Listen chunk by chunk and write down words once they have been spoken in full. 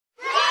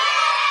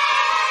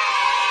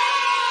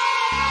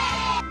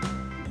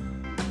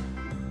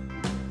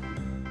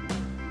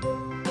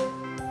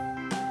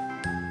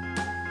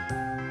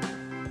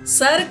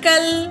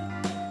circle,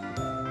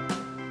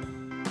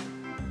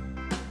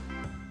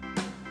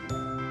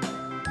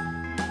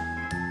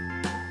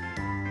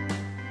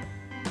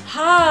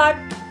 heart,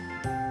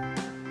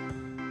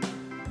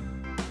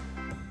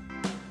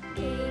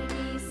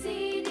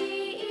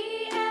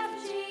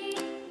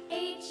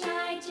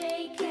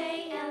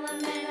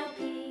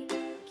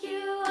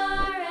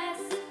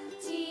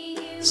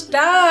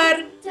 star,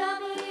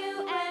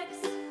 W,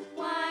 X,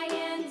 Y,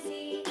 and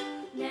Z.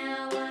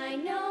 Now I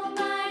know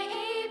my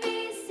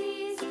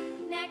ABCs.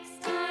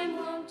 Next time,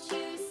 won't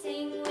you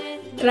sing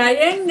with me?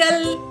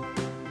 triangle,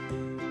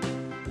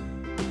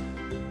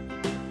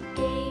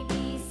 A,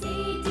 B, C,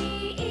 D,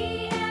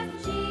 E, F,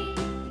 G,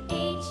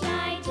 H,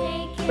 I,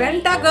 J, K,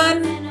 Pentagon,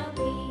 L, M, N, O,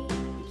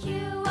 P,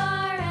 Q,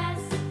 R,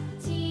 S,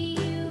 T,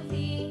 U,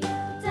 V,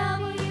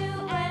 W,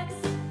 X,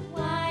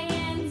 Y,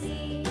 and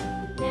Z.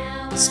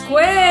 Now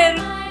square,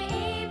 my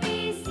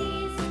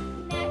ABCs.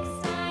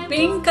 Next time,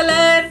 pink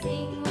color,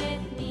 sing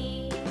with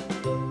me.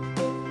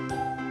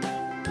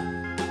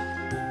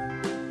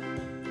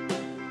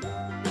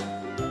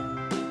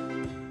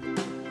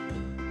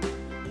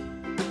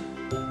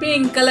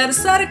 pink color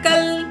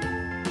circle,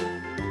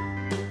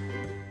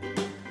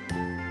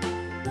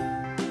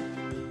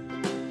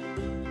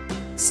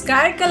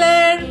 sky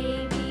color,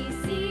 A, B,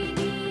 C,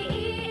 D,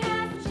 E,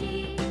 F,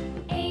 G,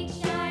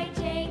 H, I,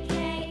 J,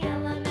 K,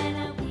 L, M, N,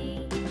 O,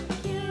 P,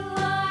 Q,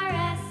 R,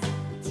 S,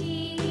 T,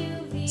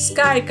 U, V,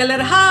 sky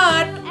color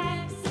heart,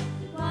 X,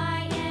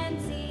 Y,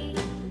 and Z.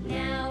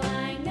 Now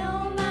I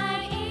know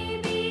my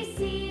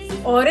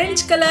ABCs.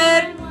 orange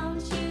color,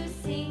 Won't you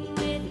sing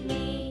with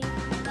me?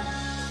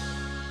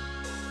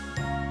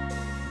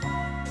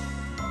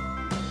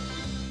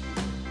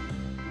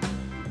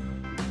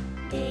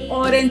 A,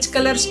 orange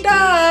color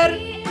star,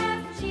 B,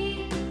 F,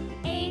 G,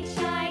 H,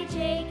 I,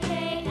 J,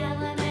 K,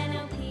 L, M, N,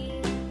 O,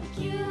 P,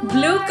 Q,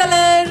 blue R,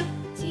 color,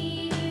 T,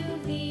 U,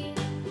 V,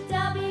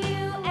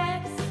 W,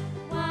 X,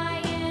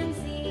 Y, and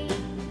Z.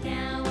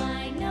 Now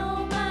I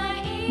know my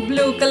ABCs.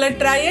 blue color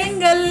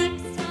triangle,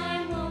 Next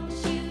time, won't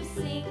you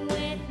sing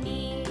with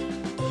me?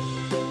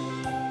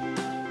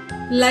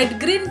 light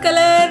green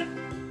color,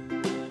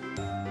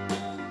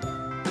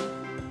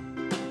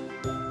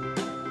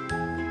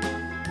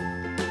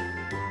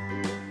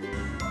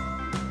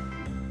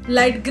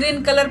 light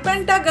green color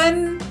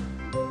pentagon,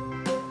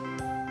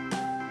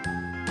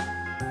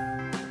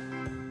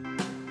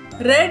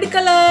 red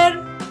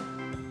color,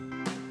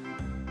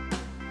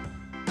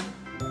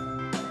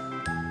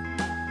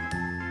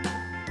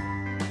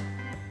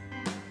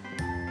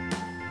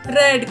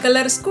 red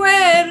color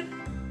square,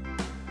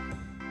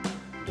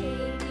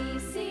 A, B,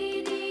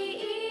 C, D,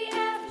 E,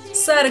 F, G,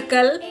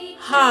 circle,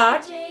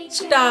 heart,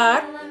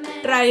 star,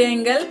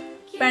 triangle,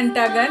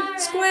 pentagon,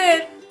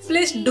 square.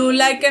 Please do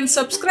like and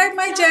subscribe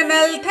my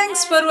channel.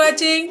 Thanks for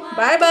watching.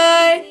 Bye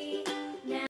bye.